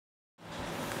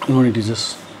Good morning teachers.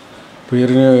 இப்போ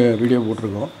ஏற்கனவே video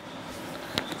போட்டிருக்கோம்.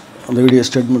 அந்த வீடியோ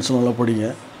ஸ்டேட்மெண்ட்ஸ் நல்லா படிங்க.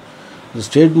 இந்த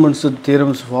ஸ்டேட்மெண்ட்ஸு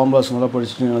தியரம்ஸ் ஃபார்முலாஸ் நல்லா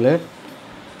படிச்சிட்டிங்கனாலே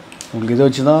உங்களுக்கு இதை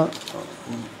வச்சு தான்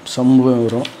சம்பவம்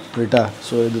வரும் ரைட்டா.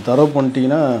 ஸோ இது தரவு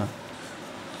பண்ணிட்டீங்கன்னா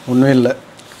ஒன்றுமே இல்லை,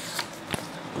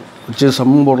 வச்சு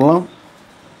சம்மம் போடலாம்,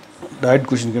 டயட்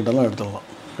கொஷின் கேட்டாலும் எடுத்துடலாம்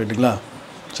ரைட்டுங்களா.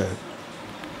 சரி,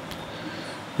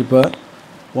 இப்போ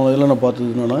போனதில் நான் பார்த்தது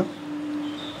என்னென்னா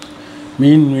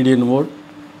மீன், மீடியன் மோட்,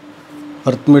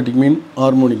 அர்த்மெட்டிக் மீன்,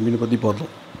 ஹார்மோனிக் மீன் பற்றி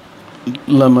பார்த்தோம்.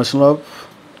 இல்லை மெஷர் ஆஃப்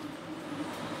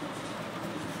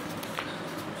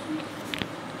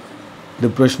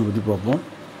டிப்ரெஷன் பற்றி பார்ப்போம்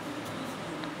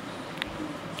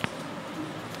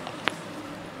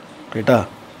ரைட்டா.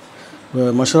 இப்போ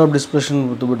மெஷர் ஆஃப் டிப்ரெஷன்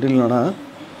பற்றி இல்லைன்னா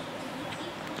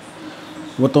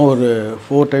மொத்தம் ஒரு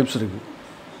 4 டைப்ஸ் இருக்குது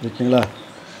ஓகேங்களா.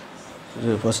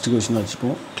 இது ஃபஸ்ட்டு கொஷின்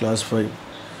வச்சுப்போம். கிளாஸ் 5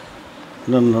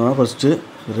 என்னென்னா ஃபஸ்ட்டு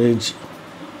ரேஞ்ச்,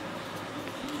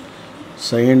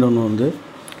 செகண்ட் ஒன்று வந்து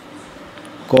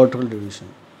குவார்டைல்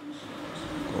டிவிஷன்,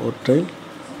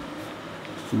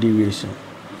 டிவியேஷன்.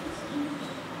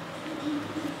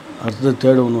 அடுத்தது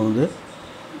தேர்ட் ஒன்று வந்து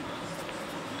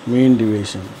மீன்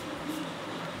டிவியேஷன்.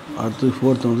 அடுத்தது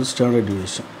ஃபோர்த் வந்து standard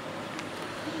deviation.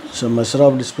 So measure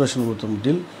of dispersion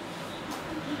பொறுத்தமட்டில்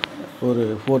ஒரு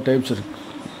 4 டைப்ஸ் இருக்குது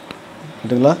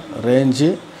ரைட்டுங்களா.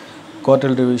 ரேஞ்சு,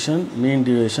 குவார்டைல் டிவிஷன், மீன்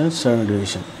டிவியேஷன், ஸ்டாண்டர்ட்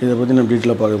டிவியேஷன். இதை பற்றி நம்ம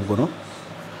டீட்டெயிலாக பார்க்க போகிறோம்.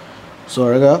 ஸோ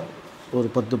அழகாக ஒரு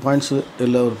 10 பாயிண்ட்ஸு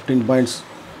இல்லை ஒரு 15 பாயிண்ட்ஸ்.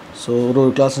 ஸோ ஒரு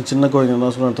கிளாஸ் சின்ன குழந்தைங்க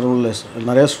தான் சொல்ல திரும்ப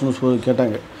நிறையா ஸ்டூடெண்ட்ஸ்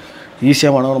கேட்டாங்க,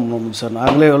 ஈஸியாக மாணவரம் பண்ண முடியும் சார்,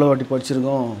 நாங்களே எவ்வளோ வாட்டி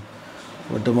படிச்சிருக்கோம்,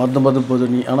 பட் மறந்து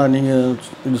போகுது ஆனால் நீங்கள்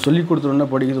இது சொல்லி கொடுத்துருன்னா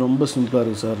படிக்கிறது ரொம்ப சிம்பிளாக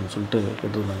இருக்குது சார்னு சொல்லிட்டு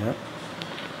கேட்டிருந்தாங்க.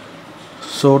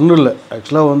 ஸோ ஒன்றும் இல்லை,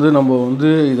 ஆக்சுவலாக வந்து நம்ம வந்து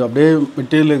இது அப்படியே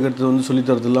மெட்டீரியல் இருக்கிறது வந்து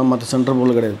சொல்லித்தரதுலாம் மற்ற சென்டர்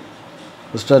போல் கிடையாது.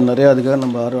 ஃபஸ்ட்டாக நிறையா அதுக்காக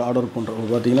நம்ம ஆர்டர்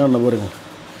பண்ணுறோம். பார்த்தீங்கன்னா நம்ம பாருங்க,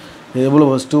 இதே போல்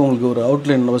ஃபஸ்ட்டு உங்களுக்கு ஒரு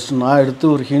அவுட்லைன் ஃபஸ்ட்டு நான் எடுத்து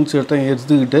ஒரு ஹிண்ட்ஸ்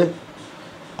எடுத்துக்கிட்டு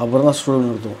அப்புறம் தான் ஸ்டூடெண்ட்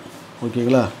நடத்துவோம்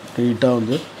ஓகேங்களா. நீட்டாக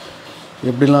வந்து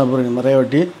எப்படிலாம் பாருங்கள் நிறையா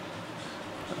வாட்டி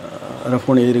ரெஃப்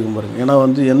பண்ணி எழுதிருக்கும் பாருங்கள். ஏன்னா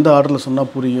வந்து எந்த ஆர்டரில் சொன்னால்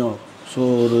புரியும். ஸோ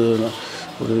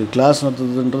ஒரு கிளாஸ்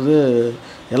நடத்துறதுன்றது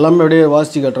எல்லாமே அப்படியே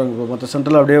வாசித்து காட்டுறாங்க. இப்போ மற்ற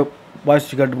சென்டரில் அப்படியே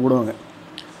வாசித்து காட்டு போடுவாங்க.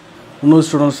 இன்னொரு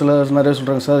ஸ்டூடெண்ட்ஸில் நிறைய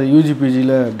சொல்கிறாங்க சார், யூஜி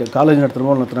பிஜியில் காலேஜ் நடத்துகிற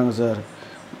மாதிரி நடத்துகிறாங்க சார்,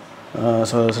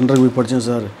 சென்டருக்கு போய் படித்தேன்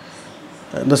சார்,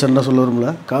 எந்த சென்டர் சொல்ல வரும்ல,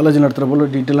 காலேஜ் நடத்துகிற போல்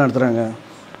டீட்டெயிலாக நடத்துகிறாங்க,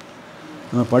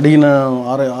 படிக்கின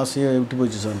ஆசையை விட்டு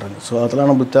போயிடுச்சு சார்ன்றாங்க. ஸோ அதெல்லாம்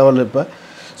நமக்கு தேவையில்லை இப்போ.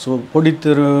 ஸோ போட்டித்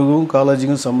தேர்வுக்கும்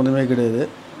காலேஜுக்கும் சம்மந்தமே கிடையாது.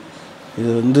 இது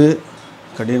வந்து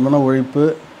கடினமான உழைப்பு,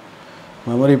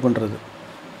 மெமரி பண்ணுறது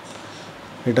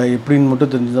ரைட்டா. எப்படின்னு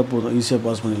மட்டும் தெரிஞ்சுதான் போதும், ஈஸியாக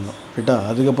பாஸ் பண்ணிடலாம் ரைட்டா.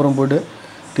 அதுக்கப்புறம் போய்ட்டு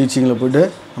டீச்சிங்கில் போய்ட்டு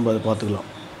நம்ம அதை பார்த்துக்கலாம்.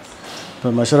 இப்போ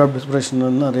மெஷர் ஆஃப்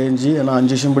டிஸ்பிரேஷன்னா ரேஞ்சு, ஏன்னா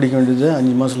 5 வருஷம் படிக்க வேண்டியது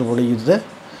 5 மாதத்தில் படிக்கிறது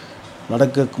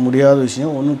நடக்க முடியாத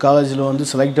விஷயம். ஒன்றும் காலேஜில் வந்து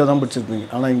செலக்டாக தான் படிச்சிருப்பீங்க,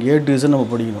 ஆனால் இங்கே A to Z நம்ம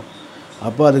படிக்கணும்.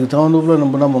 அப்போ அதுக்கு தகுந்தப்பில்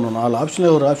நம்ம என்ன பண்ணணும், 4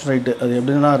 ஆப்ஷனில் ஒரு ஆப்ஷன் ரைட்டு, அது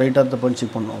எப்படின்னா ரைட்டாக பண்ணி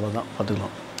செக் பண்ணணும், அவ்வளோதான்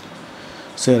பார்த்துக்கலாம்.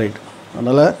 சரி ரைட்,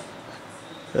 அதனால்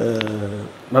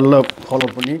நல்லா ஃபாலோ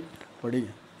பண்ணி படிங்க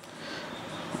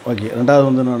ஓகே. ரெண்டாவது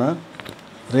வந்து என்னென்னா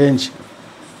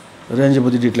ரேஞ்சை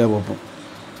பற்றி டீட்டெயிலாக பார்ப்போம்.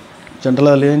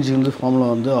 ஜென்ரலாக ரேஞ்ச் வந்து ஃபார்முலா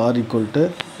வந்து R =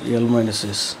 L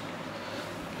 - S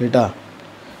ரைட்டா.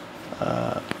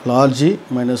 Large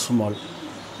minus small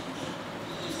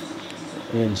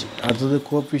range. அடுத்தது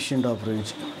coefficient off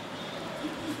range,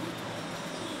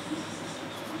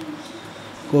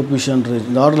 coefficient range.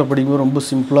 இந்த ஆர்டரில் படிக்கும்போது ரொம்ப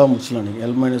சிம்பிளாக முடிச்சலாம் நீங்கள்,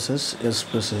 L - S, S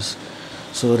 + S.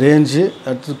 So range,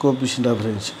 அடுத்தது கோஎஃபிஷியன்ட் ஆஃப்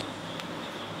ரேஞ்ச்.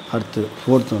 அடுத்து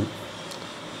fourth one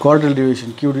quartile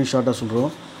division, QD ஷார்ட்டாக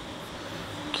சொல்கிறோம்.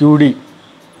 QD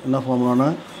என்ன ஃபார்முலானா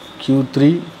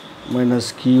Q3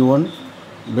 - Q1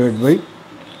 /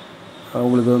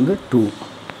 உங்களுக்கு வந்து 2,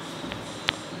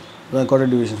 அதான்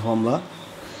குவார்டைல் டிவிஷன் ஃபார்முலா.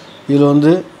 இதில்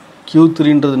வந்து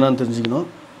Q3ன்றது என்னன்னு தெரிஞ்சுக்கணும்,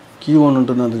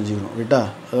 Q1ன்றது என்னன்னு தெரிஞ்சுக்கணும் ரைட்டா.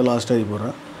 அதை லாஸ்ட்டாக இது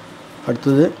போடுறேன்.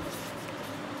 அடுத்தது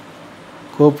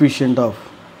coefficient of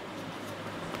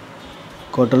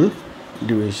quartile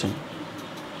division.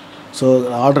 So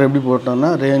order எப்படி போட்டோம்னா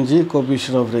range,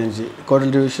 coefficient off range,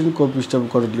 quartile division, coefficient of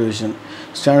quartile division,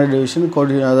 standard division,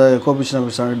 அதாவது coefficient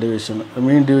of standard division,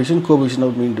 mean division, coefficient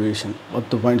of mean division.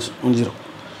 10 points முடிஞ்சிடும்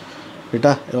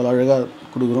ரைட்டா. எவ்வளோ அழகாக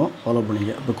கொடுக்குறோம், ஃபாலோ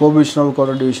பண்ணிக்க. இப்போ கோஎஃபிஷியன்ட் ஆஃப்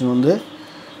குவார்டைல் டிவிஷன் வந்து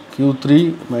Q3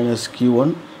 - Q1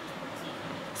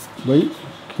 /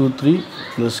 Q3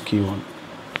 + Q1,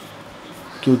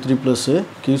 Q3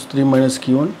 -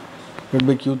 Q1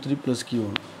 / Q3 +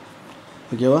 Q1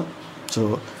 ஓகேவா. ஸோ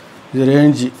இது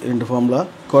range 2 formula,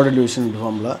 quartile division 2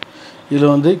 formula.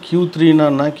 இதில் வந்து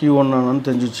Q3னா Q1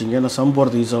 தெரிஞ்சு வச்சிங்க, ஏன்னா சம்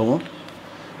போகிறதுக்கு யூஸ் ஆகும்.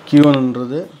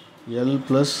 Q1ன்றது L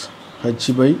 +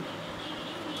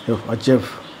 H/F HF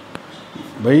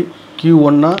by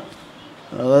Q1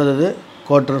 அதாவது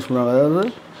குவார்ட்டர் சொல்லுவாங்க, அதாவது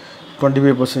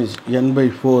 25%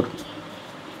 n/4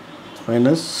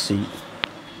 மைனஸ் சி.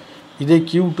 இதே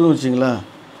Q2 வச்சிங்களா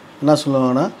என்ன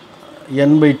சொல்லுவாங்கன்னா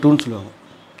n/2ன்னு சொல்லுவாங்க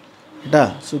ரைட்டா.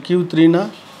 So Q3னா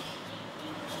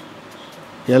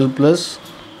L plus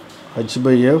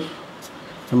H/F.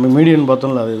 நம்ம மீடியன்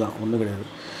பார்த்தோம்ல அதுதான், ஒன்றும் கிடையாது.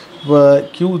 இப்போ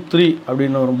Q3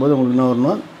 அப்படின்னு வரும்போது உங்களுக்கு என்ன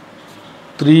வரும்னா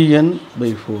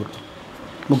 3n/4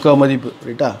 முக்கால் மதிப்பு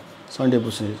ரைட்டா,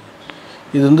 70%.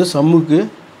 இது வந்து சம்முக்கு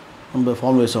நம்ம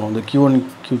ஃபார்முலா யூஸ் ஆகும். இந்த Q1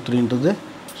 Q3ன்றது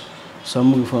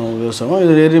சம்முக்கு ஃபார்முலா யூஸ் ஆகும்.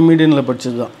 இது நிறைய மீடியனில்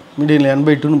படித்தது தான். மீடியனில்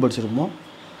n/2ன்னு படிச்சிருப்போம்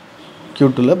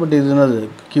Q2ல். பட் இது என்னது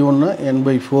Q1னா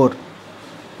n/4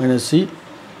 மைனஸ் சி,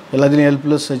 எல்லாத்துலேயும் L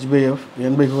plus H/F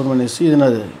n/4 minus C. இது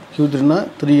என்னது Q3னா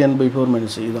 3n/4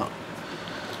 மைனஸ் சி. இதுதான்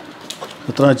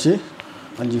எத்தனை ஆச்சு,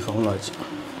 5 ஃபார்முலா ஆச்சு.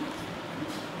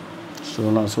 ஸோ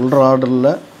நான் சொல்கிற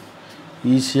ஆர்டரில்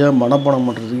ஈஸியாக மனப்பாடம்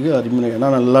பண்ணுறதுக்கு அருமையான, ஏன்னா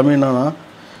நான் எல்லாமே என்னன்னா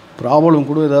ப்ராப்ளம்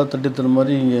கூட ஏதாவது தட்டுத்துற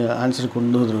மாதிரி நீங்கள் ஆன்சர்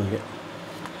கொண்டு வந்துடுவீங்க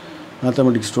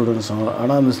மேத்தமெட்டிக்ஸ் ஸ்டூடெண்ட்ஸ்.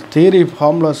 ஆனால் அந்த தியரி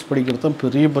ஃபார்முலாஸ் படிக்கிறது தான்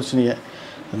பெரிய பிரச்சனையே,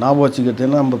 ஞாபகம் வச்சுக்கிறது.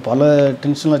 ஏன்னா நம்ம பல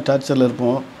டென்ஷனில் டார்ச்சரில்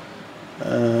இருப்போம்,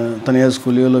 தனியார்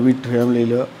ஸ்கூல்லையோ இல்லை வீட்டு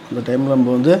ஃபேமிலியிலையோ. அந்த டைமில் நம்ம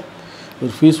வந்து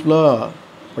ஒரு பீஸ்ஃபுல்லாக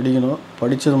படிக்கணும்,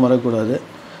 படித்தது மறக்கக்கூடாது.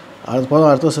 அது போல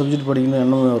அடுத்த சப்ஜெக்ட் படிக்கணும்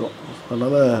எண்ணமே வரும்.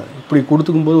 அதனால் இப்படி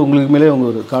கொடுத்துக்கும்போது உங்களுக்கு மேலே அவங்க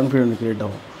ஒரு கான்ஃபிடென்ட் க்ரியேட்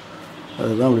ஆகும்.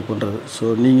 அதுதான் அப்படி பண்ணுறது. ஸோ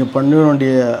நீங்கள் பண்ண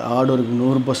வேண்டிய ஹார்ட் ஒர்க்கு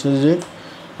 100%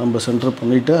 நம்ம சென்டர்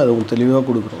பண்ணிவிட்டு அதை உங்களுக்கு தெளிவாக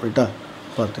கொடுக்குறோம் ரைட்டா,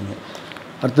 பார்த்துங்க.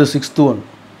 அடுத்து 6th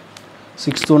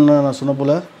ஒன் நான் சொன்ன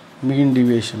போல் மீன்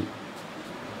டிவியேஷன்.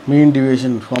 மீன்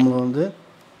டிவியேஷன் ஃபார்முலா வந்து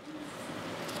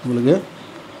உங்களுக்கு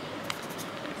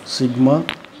சிக்மா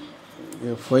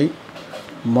fi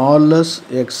மாலஸ்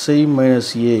xi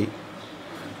மைனஸ் ஏ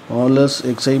மாலஸ்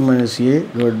xi minus A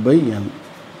divide by n.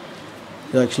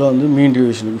 இது ஆக்சுவலாக வந்து மீன்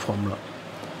டிவியேஷனுக்கு ஃபார்முலா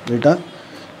ரைட்டா.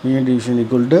 மீன் deviation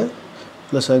equal to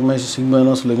plus sigma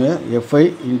என்ன சொல்லுங்கள் fi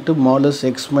இன்ட்டு மாலஸ்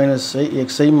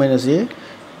xi minus A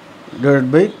divide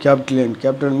by capital N.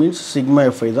 Capital means sigma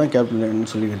fi தான் கேபிட்டல் N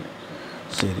சொல்லிக்கிறேன்.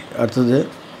 சரி, அடுத்தது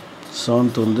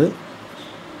 7th வந்து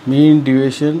மீன்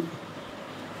டிவியேஷன்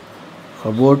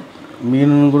அபவுட்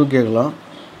மீன்னு கூட கேட்கலாம்,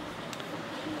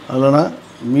 இல்லைனா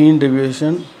மீன்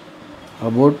டிவியேஷன்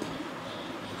அபவுட்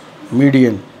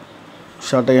மீடியன்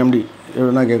ஷார்ட்டாக MD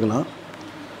எதுனா கேட்கலாம்.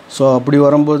 ஸோ அப்படி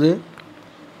வரும்போது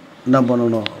என்ன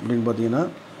பண்ணணும் அப்படின்னு பார்த்தீங்கன்னா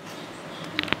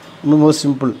இன்னும்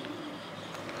சிம்பிள்.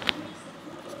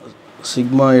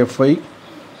 சிக்மா fi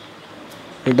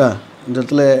ரைட்டா, இந்த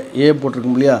இடத்துல ஏ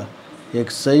போட்டிருக்கோம் இல்லையா,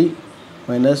 xi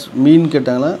மைனஸ் மீன்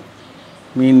கேட்டாங்கன்னா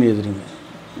மீன் எழுதுறீங்க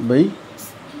பை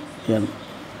n.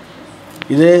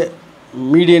 இதே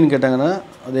மீடியன் கேட்டாங்கன்னா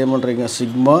அதே பண்ணுறீங்க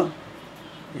sigma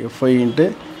fi into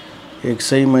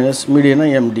xi minus மீடியனா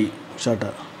MD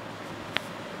ஷார்ட்டாக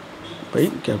பை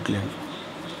கேபிட்டல் N.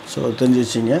 ஸோ தெரிஞ்சு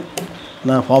வச்சிங்க.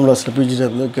 நான் ஃபார்முலாஸில்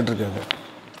PGTRB கேட்டிருக்காங்க.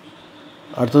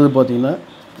 அடுத்தது பார்த்தீங்கன்னா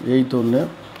 8th ஒன்று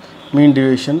மீன்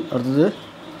டிவியேஷன். அடுத்தது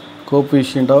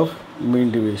கோஎஃபிஷியன்ட் ஆஃப்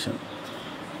மீன் டிவியேஷன்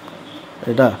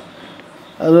ரைட்டா.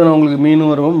 அது நான் உங்களுக்கு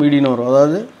மீனும் வரும் மீடியனும் வரும்.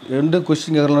 அதாவது ரெண்டு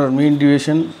கொஸ்டின் கேட்கலாம், மீன்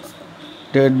டிவியேஷன்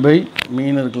டிவைட் பை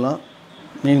மீன் இருக்கலாம்,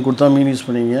 மீன் கொடுத்தா மீன் யூஸ்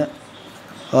பண்ணிங்க,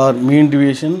 R mean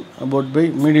deviation about by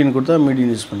median கொடுத்தா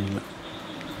மீடியன் யூஸ் பண்ணிக்கலாம்.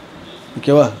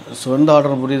 ஓகேவா. ஸோ எந்த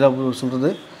ஆர்டர் புரியுதா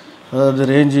சொல்கிறது, அதாவது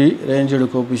ரேஞ்சோட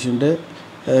கோஎஃபிஷியன்ட்டு,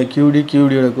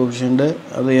 கியூடியோட கோஎஃபிஷியன்ட்டு,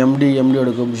 அது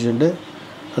எம்டியோட கோஎஃபிஷியன்ட்டு,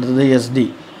 அடுத்தது SD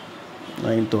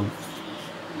 9th one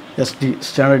SD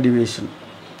standard deviation.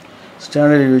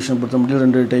 Standard deviation பொறுத்த மட்டும்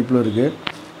 2 டைப்பில் இருக்குது.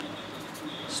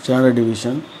 Standard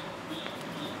deviation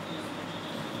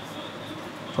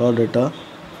for data,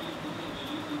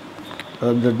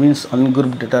 that means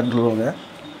ungroup டேட்டான்னு சொல்லுவாங்க,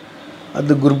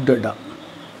 அது குரூப் டேட்டா.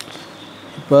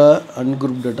 இப்போ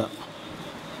அன்குரூப் டேட்டா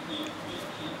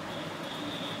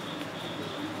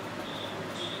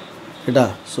ரைட்டா.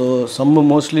 ஸோ சம்மு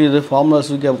மோஸ்ட்லி இது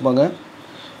ஃபார்முலாஸுக்கு கேட்பாங்க,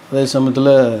 அதே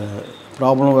சமயத்தில்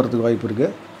ப்ராப்ளம் வரதுக்கு வாய்ப்பு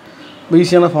இருக்குது.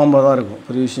 ஈஸியான ஃபார்முலா தான் இருக்கும்,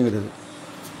 பெரிய விஷயம் கிடையாது.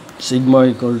 Sigma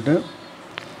equal to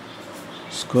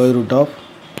square root of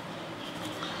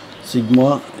sigma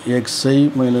xi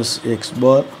minus X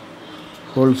bar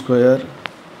whole square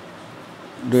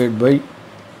divide by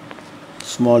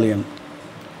small n.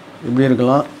 இப்படி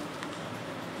இருக்கலாம்,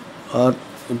 ஆர்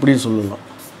இப்படி சொல்லலாம்,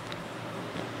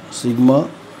 sigma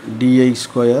di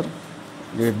square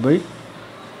divide by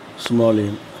small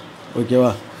n.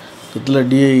 ஓகேவா. இதில்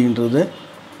டிஐன்றது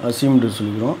அசியூம்டு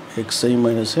சொல்லிக்கிறோம், xi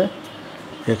மைனஸ்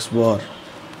எக்ஸ் பார்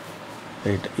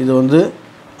ரைட். இது வந்து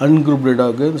அன்குரூப்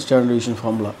டேட்டாவுக்கு ஸ்டாண்டர்ட் டிவியேஷன்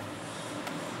ஃபார்முலா.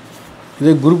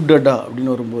 இதே குரூப் டேட்டா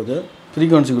அப்படின்னு வரும்போது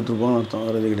ஃப்ரீக்வன்சி கொடுத்துருப்போம்னு அர்த்தம்,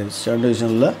 வேறு எது கிடையாது. Standard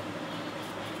டிவியேஷனில்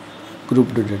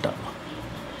group data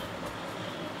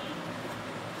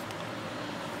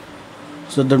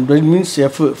so that means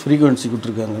F frequency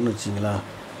கொடுத்துருக்காங்கன்னு வச்சிங்களா,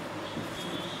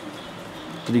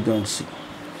 ஃப்ரீக்வன்சி.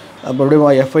 அப்போ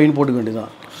அப்படியே எஃப்ஐன்னு போட்டுக்க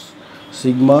வேண்டியதான்.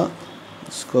 Sigma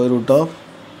square root of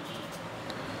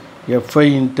FI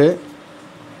into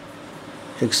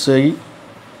x i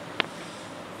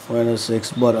minus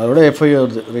X பார், அதோட எஃப்ஐ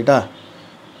வருது ரைட்டா,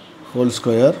 ஹோல்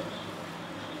ஸ்கொயர்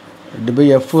பை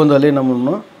எஃப் வந்தாலே நம்ம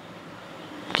இன்னும்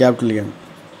கேபிட்டல் என்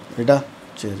ரைட்டா.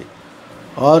 சரி,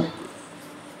 ஆர்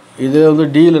இதில் வந்து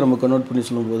டியில் நம்ம கன்வெர்ட் பண்ணி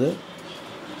சொல்லும்போது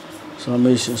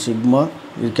சமேஷன் சிக்மா,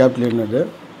 இது கேபிட்டல் என்னது,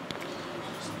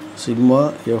 sigma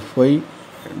FI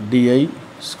DI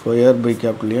square by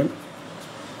capital என்,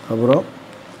 அப்புறம்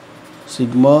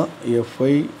சிக்மா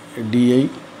எஃப்ஐ டிஐ,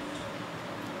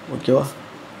 ஓகேவா,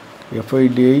 FI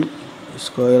DI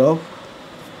square of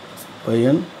by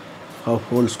N of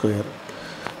whole square.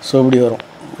 So இப்படி வரும்,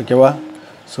 ஓகேவா.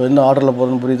 ஸோ என்ன ஆர்டரில்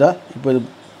போகிறதுன்னு புரியுதா. இப்போ இது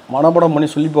மனப்பாடம் பண்ணி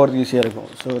சொல்லி போகிறதுக்கு ஈஸியாக இருக்கும்.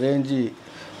 So range,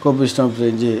 கோபிஷன் off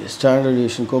range, standard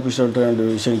division, கோபிஷன் of standard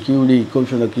division, QT,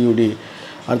 கோபிஷன் of QT,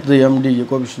 அடுத்தது எம்டி,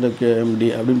 கோபிஷன் ஆஃப் எம்டி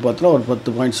அப்படின்னு பார்த்தோன்னா ஒரு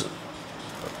 10 பாயிண்ட்ஸ்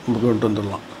நமக்கு கொண்டு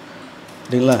வந்துடலாம்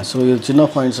சரிங்களா. ஸோ இது சின்ன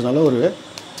பாயிண்ட்ஸ்னால ஒரு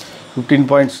 15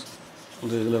 பாயிண்ட்ஸ்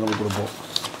இந்த இதில் நம்ம கொடுப்போம்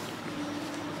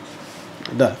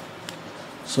ரைட்டா.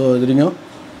 ஸோ இது வரைக்கும்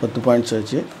 10 பாயிண்ட்ஸ்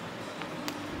ஆச்சு.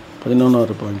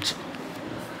 11வது பாயிண்ட்ஸ்,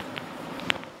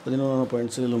 11வது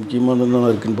பாயிண்ட்ஸ் இதில் முக்கியமான என்ன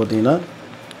இருக்குதுன்னு பார்த்தீங்கன்னா,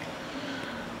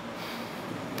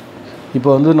 இப்போ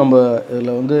வந்து நம்ம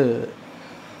இதில் வந்து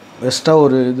எக்ஸ்ட்ரா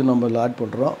ஒரு இது நம்ம இதில் ஆட்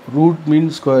பண்ணுறோம், ரூட் மீன்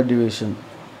ஸ்கொயர் டிவிஷன்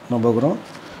நம்ம பார்க்குறோம்.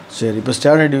 சரி, இப்போ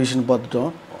ஸ்டாண்டர்ட் டிவிஷன்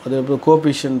பார்த்துட்டோம். அது அப்புறம்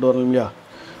கோபிஷியன்ட் வரும் இல்லையா,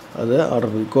 அது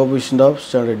ஆர்டர் பண்ணி coefficient of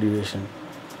standard division.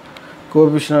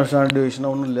 Coefficient of standard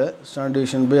டிவிஷனாக ஒன்றும் இல்லை, ஸ்டாண்டர்ட்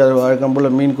டிவிஷன் போய் அது வழக்கம்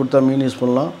போல் மீன் கொடுத்தா மீன் யூஸ்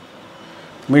பண்ணலாம்,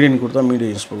 மீடியன் கொடுத்தா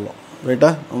மீடியன் யூஸ் பண்ணலாம் ரைட்டா.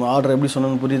 நம்ம ஆர்டர் எப்படி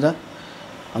சொன்னோன்னு புரியுதா,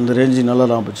 அந்த ரேஞ்சு நல்லா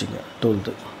ஞாபகம் வச்சுங்க 12th.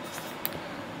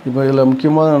 இப்போ இதில்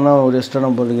முக்கியமாக என்ன ஒரு எக்ஸ்ட்ரா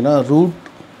நம்ம பார்த்தீங்கன்னா, root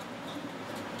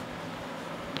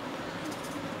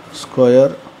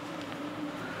square,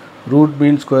 root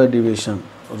mean square division,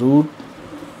 root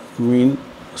mean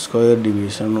square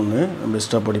division ஒன்று நம்ம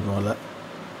எக்ஸ்ட்ரா படிப்போம். அதில்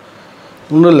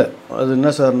ஒன்றும் இல்லை, அது என்ன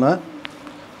சார்னா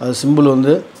அது சிம்பிள்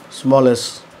வந்து ஸ்மால் எஸ்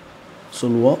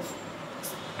சொல்லுவோம்.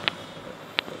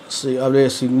 அப்படியே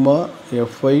சிக்மா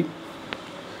எஃப்ஐ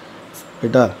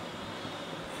ரைட்டா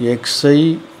x i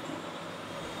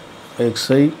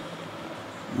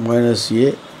minus A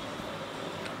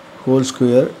whole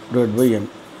square divide by என்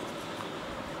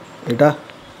ரைட்டா.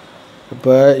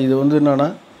 இப்போ இது வந்து என்னென்னா,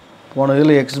 போன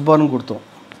இதில் எக்ஸ் பார்னு கொடுத்தோம்,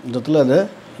 இந்த இடத்துல அதை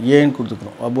ஏன்னு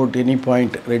கொடுத்துக்கணும், அபவுட் எனி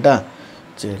பாயிண்ட் ரைட்டா.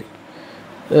 சரி,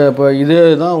 இப்போ இதே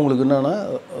தான் உங்களுக்கு என்னென்னா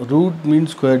ரூட் மீன்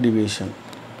ஸ்கொயர் டிவிஷன்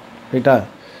ரைட்டா.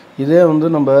 இதே வந்து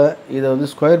நம்ம இதை வந்து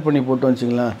ஸ்கொயர் பண்ணி போட்டு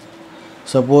வச்சிங்களேன்,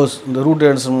 சப்போஸ் இந்த ரூட்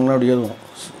ஆன்சர்னா அப்படி எழுதுவோம்,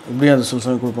 இப்படியும் அந்த சில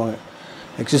சமயம் கொடுப்பாங்க,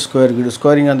 எக்ஸ் ஸ்கொயருக்கு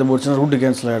ஸ்கொயரிங் அந்த போச்சுன்னா ரூட்டு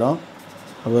கேன்சல் ஆகிடும்.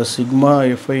 அப்போ sigma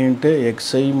FI into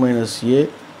x i minus A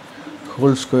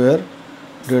whole square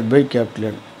divide by capital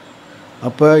என்.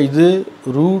 அப்போ இது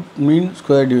ரூட் மீன்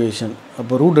ஸ்கொயர் டிவிஷன்.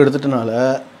 அப்போ ரூட் எடுத்துட்டனால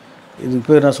இதுக்கு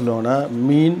பேர் என்ன சொல்லுவாங்கன்னா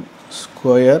மீன்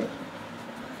ஸ்கொயர்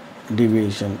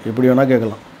டிவிஷன். எப்படி வேணால்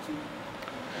கேட்கலாம்,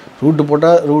 ரூட்டு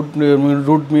போட்டால்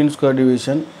root mean square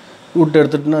division, root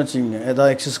எடுத்துகிட்டுன்னா வச்சுக்கோங்க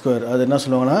ஏதாவது எக்ஸ் ஸ்கொயர், அது என்ன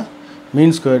சொல்லுவாங்கன்னா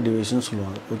மீன் ஸ்கொயர் டிவிஷன்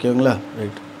சொல்லுவாங்க. ஓகேங்களா,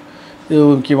 ரைட். இது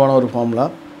முக்கியமான ஒரு ஃபார்முலா.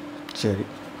 சரி,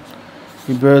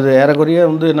 இப்போ இது ஏறக்குறைய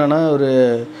வந்து என்னென்னா ஒரு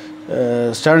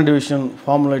ஸ்டாண்டர்ட் டிவிஷன்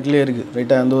ஃபார்முலேட்லேயே இருக்குது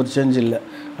ரைட்டா, எந்த ஒரு சேஞ்ச் இல்லை.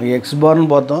 அங்கே எக்ஸ் பார்னு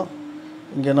பார்த்தோம்,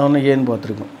 இங்கே என்ன ஒன்று ஏன்னு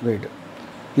பார்த்துருக்கோம் ரைட்டு.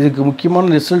 இதுக்கு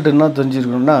முக்கியமான ரிசல்ட் என்ன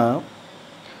தெரிஞ்சுருக்கணும்னா,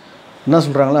 என்ன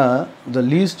சொல்கிறாங்கன்னா the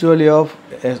least value of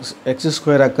X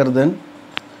square occur தென்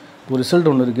ஒரு ரிசல்ட்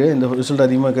ஒன்று இருக்குது. இந்த ரிசல்ட்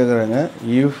அதிகமாக கேட்குறாங்க.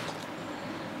 If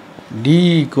D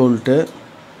equal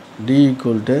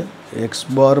to X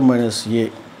bar minus ஏ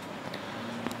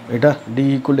ரைட்டா, D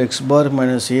equal to X bar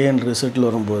minus ஏன்ற ரிசல்ட்டில்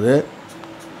வரும்போது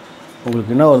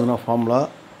உங்களுக்கு என்ன வருதுன்னா formula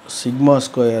sigma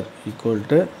square equal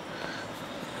to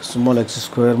small X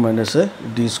square minus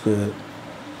D square.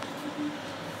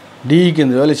 டிக்கு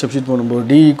இந்த வேல்யூ சப்ஸ்டிட் பண்ணும்போது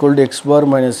D equal to X bar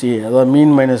minus ஏ, அதாவது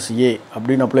மீன் மைனஸ் ஏ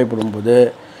அப்படின்னு அப்ளை பண்ணும்போது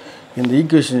இந்த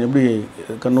ஈக்குவேஷன் எப்படி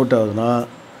கன்வெர்ட் ஆகுதுன்னா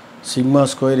sigma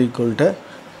square equal to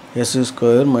S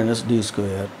square minus D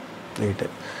square right.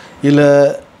 இதில்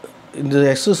இந்த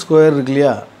எக்ஸ் ஸ்கொயர் இருக்கு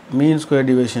இல்லையா, மீன் ஸ்கொயர்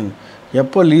டிவிஷன்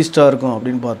எப்போ லீஸ்ட்டாக இருக்கும்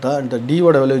அப்படின்னு பார்த்தா இந்த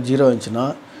டியோட வேல்யூ 0 இருந்துச்சுன்னா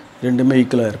ரெண்டுமே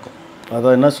ஈக்குவலாக இருக்கும்.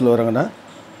 அதான் என்ன சொல்ல வராங்கன்னா,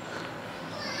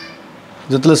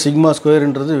 இந்த இடத்துல சிக்மா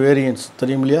ஸ்கொயர்ன்றது வேரியன்ஸ்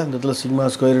தெரியும் இல்லையா, இந்த இடத்துல சிக்மா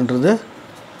ஸ்கொயர்ன்றது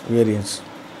வேரியன்ஸ்.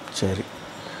 சரி,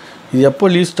 இது எப்போ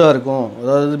லீஸ்ட்டாக இருக்கும்,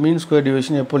 அதாவது மீன் ஸ்கொயர்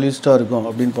டிவிஷன் எப்போ லீஸ்ட்டாக இருக்கும்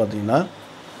அப்படின்னு பார்த்தீங்கன்னா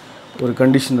ஒரு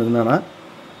கண்டிஷன் என்னென்னா,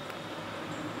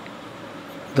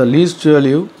 the least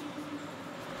value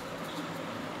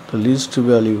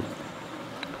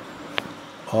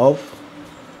of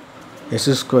S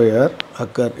square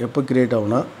occur எப்போ கிரியேட்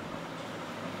ஆகுனா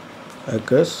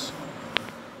occurs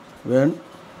when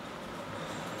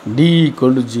d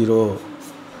equal to 0.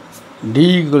 d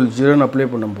equal to 0 apply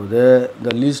பண்ணும்போது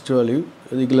the least value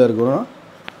எதுக்குள்ள இருக்கணும்,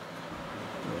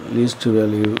 least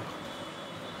value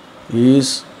is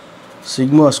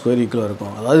sigma square equal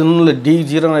இருக்கும். அதாவது இன்னும் இல்லை d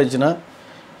 0 ஆயிடுச்சுன்னா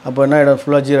அப்போ என்ன ஆகிடும்,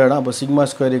 ஃபுல்லாக 0 ஆகிடும். அப்போ sigma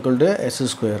square equal to s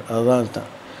square, அதுதான் அர்த்தம்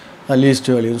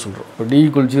லீஸ்ட் வேல்யூன்னு சொல்கிறோம். இப்போ d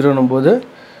equal 0 போது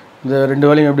இந்த ரெண்டு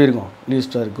வேல்யூ எப்படி இருக்கும்,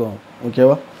 லீஸ்ட்டாக இருக்கும்.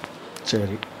 ஓகேவா?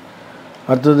 சரி,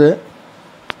 அடுத்தது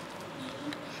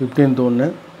 15th ஒன்று,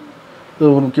 இது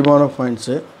ஒரு முக்கியமான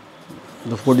பாயிண்ட்ஸு.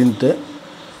 இந்த 14th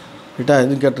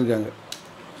எதுவும் கேட்டிருக்காங்க.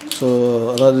 ஸோ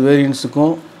அதாவது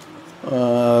வேரியன்ஸுக்கும்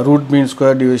ரூட் மீன்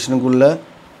ஸ்கொயர் டிவிஷனுக்குள்ள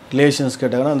ரிலேஷன்ஸ்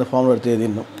கேட்டாங்கன்னா அந்த ஃபார்முலா எடுத்து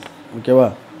எழுதிடணும். ஓகேவா?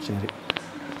 சரி,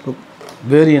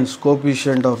 வேரியன்ஸ்,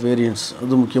 கோஎஃபிஷியன்ட் ஆஃப் வேரியன்ஸ்,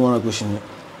 அது முக்கியமான கொஷின்.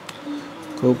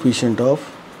 கோஎஃபிஷியன்ட் ஆஃப்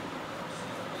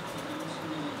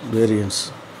வேரியன்ஸ்,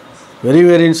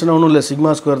 வேரியன்ஸ்னால் ஒன்றும் இல்லை,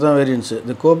 சிக்மா ஸ்கொயர் தான் வேரியன்ஸு.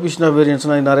 இந்த கோஎஃபிஷியன்ட் ஆஃப்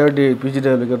வேரியன்ஸ்னால் நிறைய வாட்டி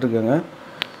PGTRB கேட்டிருக்காங்க.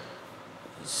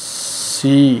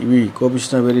 CV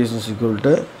coefficient of variance equal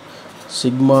to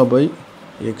sigma by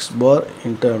X bar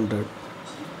into 100.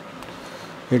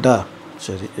 ரைட்டா?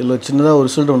 சரி, இதில் சின்னதாக ஒரு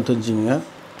ரிசல்ட் ஒன்று தெரிஞ்சுங்க.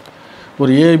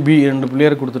 ஒரு AB ரெண்டு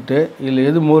பிளேயர் கொடுத்துட்டு இதில்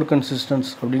எது மோர் கன்சிஸ்டன்ஸ்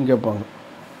அப்படின்னு கேட்பாங்க.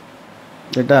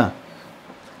 ரைட்டா?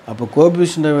 அப்போ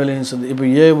கோஎஃபிஷியன்ட் ஆஃப் வேரியன்ஸ் இப்போ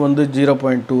A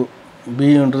 0.2,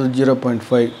 Bன்றது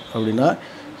 0.5 அப்படின்னா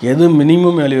எது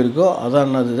மினிமம் வேல்யூ இருக்கோ அதான்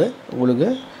என்னது உங்களுக்கு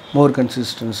மோர்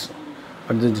கன்சிஸ்டன்ஸ்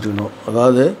அப்படி தெரிஞ்சுக்கணும்.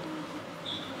 அதாவது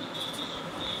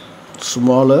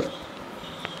smaller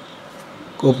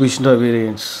coefficient of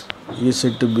variance is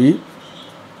said to be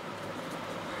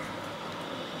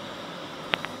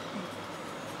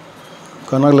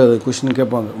கணக்கில் கொஷின்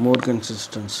கேட்பாங்க, மோர்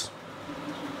கன்சிஸ்டன்ஸ்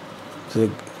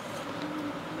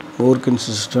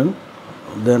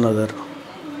தென் அதர்.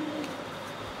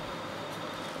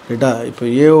 ரைட்டா? இப்போ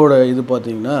ஏவோட இது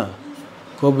பார்த்தீங்கன்னா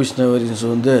கோஎஃபிஷியன்ட் ஆஃப் வேரியன்ஸ்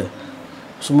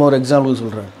சும்மா ஒரு எக்ஸாம்பிள்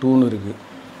சொல்கிறேன், 2ன்னு இருக்குது.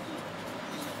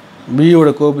 பியோட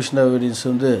கோஎஃபிஷியன்ட் ஆஃப் வேரியன்ஸ்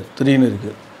 3ன்னு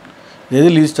இருக்குது. எது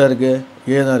லீஸ்ட்டாக இருக்குது,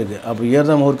 ஏ தான் இருக்குது. அப்போ ஏ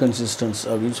தான் மோர் கன்சிஸ்டன்ஸ்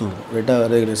அப்படின்னு சொல்லுவோம். ரைட்டா?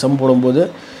 சம் போடும்போது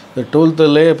இந்த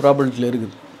 12th ப்ராபபிலிட்டியில்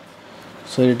இருக்குது.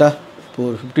 சரிட்டா? இப்போ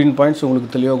ஒரு 15 பாயிண்ட்ஸ் உங்களுக்கு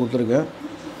தெளிவாக கொடுத்துருக்கேன்.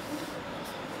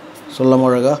 சொல்லாம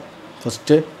அழகா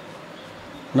ஃபஸ்ட்டு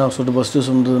நான் ஃபஸ்ட்டு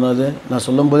சொன்னதுனா அது நான்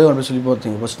சொல்லும் போதே அப்படி சொல்லி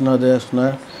பார்த்தீங்க. ஃபஸ்ட்டு நான் அது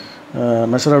சொன்னேன்,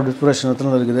 மெஷர் ஆஃப் டிஸ்பிரேஷன்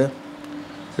எத்தனை இருக்குது,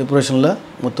 டிப்ரெஷனில்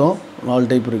மொத்தம் 4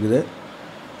 டைப் இருக்குது.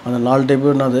 அந்த 4 டைப்பு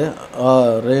என்னது,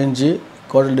 range,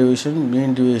 quarter division,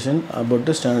 mean division,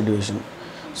 about standard division.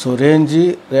 So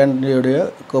ரேஞ்சுடைய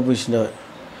coefficient,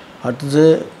 அடுத்தது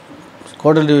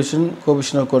quarter division,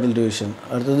 coefficient of quarter division,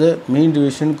 அடுத்தது மீன்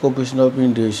division, coefficient of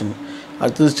mean division,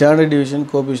 அடுத்தது standard division,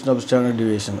 coefficient of standard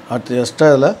division, அடுத்தது எக்ஸ்ட்ரா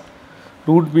இதில்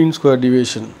root mean square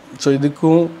division. So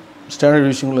இதுக்கும் standard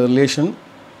டிவிஷனுக்குள்ள relation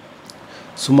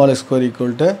small X square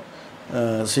equal to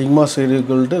sigma square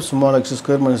equal to small X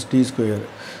square minus D square.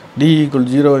 D equal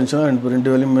 0 வந்துச்சுன்னா ரெண்டு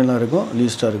value மேலே இருக்கும்,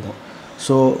 லீஸ்ட்டாக இருக்கும்.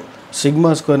 So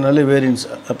sigma ஸ்கொயர்னாலே variance.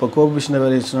 அப்போ coefficient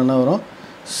variance என்ன வரும்,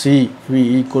 CV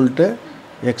equal to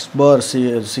X bar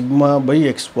sigma by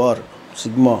X bar,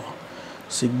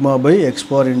 sigma by X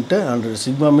bar into 100.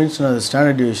 Sigma means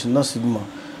standard division தான் sigma,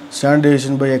 standard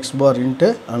division by X bar into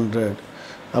 100.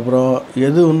 அப்புறம்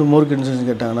எது மோர் consistence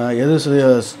கேட்டாங்கன்னா எது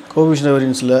coefficient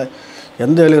வேரியன்ஸில்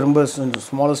எந்த value ரொம்ப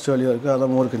ஸ்மாலஸ்ட் வேல்யூ இருக்குது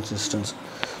அதான் மோர் கன்சிஸ்டன்ஸ்.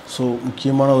 ஸோ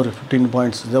முக்கியமான ஒரு 15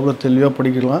 பாயிண்ட்ஸ் இதை எவ்வளோ தெளிவாக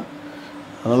படிக்கலாம்.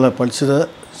 அதனால் படித்ததை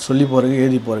சொல்லி போகிறதுக்கு,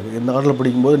 எழுதி போகிறதுக்கு, இந்த ஆர்டரில்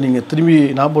படிக்கும்போது நீங்கள் திரும்பி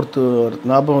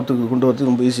ஞாபகத்துக்கு கொண்டு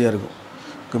வரதுக்கு ரொம்ப ஈஸியாக இருக்கும்.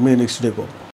 கம்மி நெக்ஸ்ட் டே போகும்.